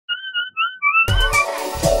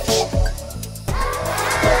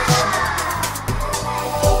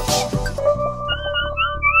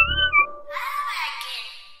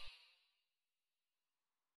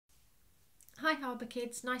Harbour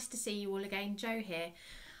kids, nice to see you all again. Jo here.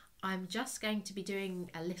 I'm just going to be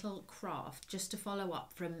doing a little craft just to follow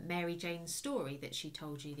up from Mary Jane's story that she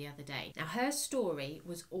told you the other day. Now her story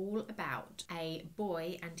was all about a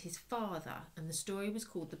boy and his father, and the story was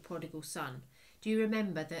called The Prodigal Son. Do you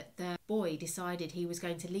remember that the boy decided he was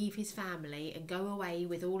going to leave his family and go away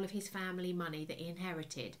with all of his family money that he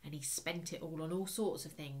inherited, and he spent it all on all sorts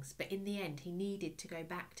of things, but in the end he needed to go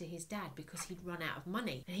back to his dad because he'd run out of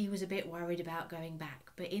money and he was a bit worried about going back,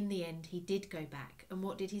 but in the end he did go back. And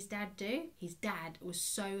what did his dad do? His dad was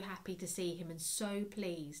so happy to see him and so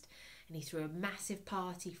pleased, and he threw a massive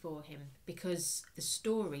party for him, because the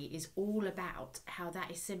story is all about how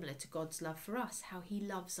that is similar to God's love for us, how he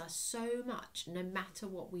loves us so much no matter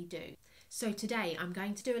what we do. So today I'm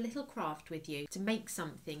going to do a little craft with you to make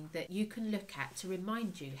something that you can look at to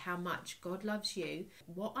remind you how much God loves you.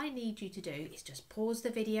 What I need you to do is just pause the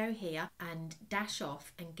video here and dash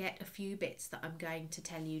off and get a few bits that I'm going to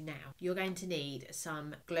tell you now. You're going to need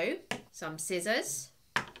some glue, some scissors,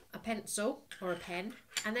 a pencil or a pen,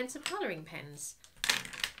 and then some colouring pens,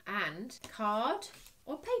 and card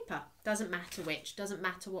or paper. Doesn't matter which, doesn't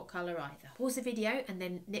matter what colour either. Pause the video and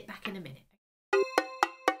then nip back in a minute.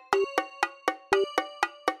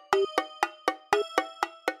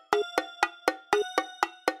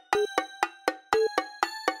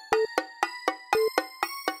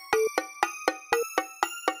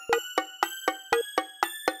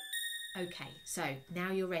 Okay, so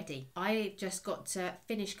now you're ready. I just got to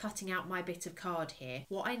finish cutting out my bit of card here.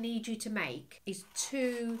 What I need you to make is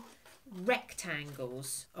 2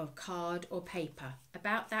 rectangles of card or paper,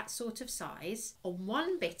 about that sort of size. On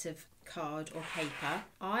one bit of card or paper,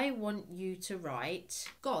 I want you to write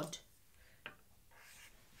God.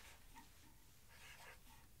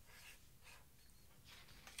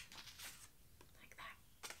 Like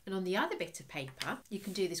that. And on the other bit of paper, you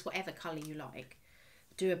can do this whatever colour you like.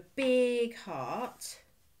 Do a big heart,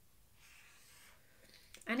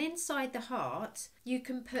 and inside the heart you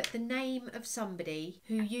can put the name of somebody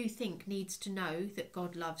who you think needs to know that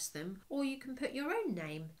God loves them, or you can put your own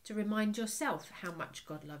name to remind yourself how much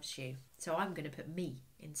God loves you. So I'm going to put me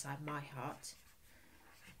inside my heart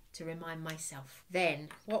to remind myself. Then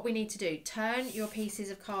what we need to do, turn your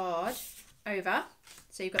pieces of card over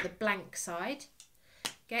so you've got the blank side,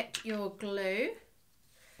 get your glue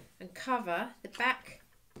and cover the back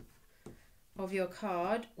of your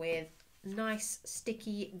card with nice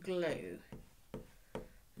sticky glue.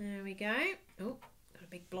 There we go. Oh, got a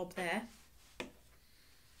big blob there.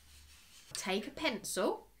 Take a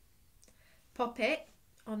pencil, pop it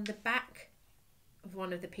on the back of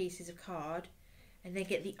one of the pieces of card, and then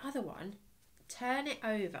get the other one, turn it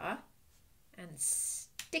over and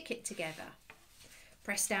stick it together.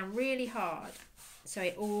 Press down really hard so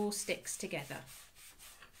it all sticks together.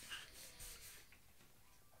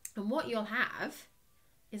 And what you'll have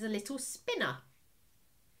is a little spinner.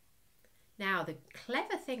 Now the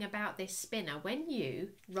clever thing about this spinner, when you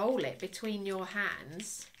roll it between your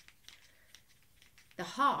hands, the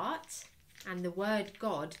heart and the word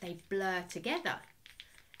God, they blur together.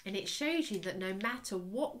 And it shows you that no matter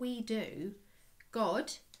what we do,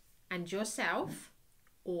 God and yourself,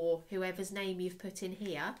 or whoever's name you've put in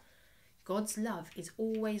here, God's love is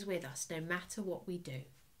always with us no matter what we do.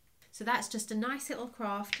 So that's just a nice little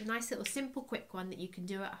craft, a nice little simple quick one that you can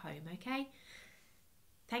do at home, okay?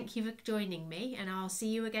 Thank you for joining me, and I'll see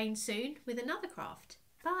you again soon with another craft.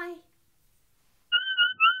 Bye!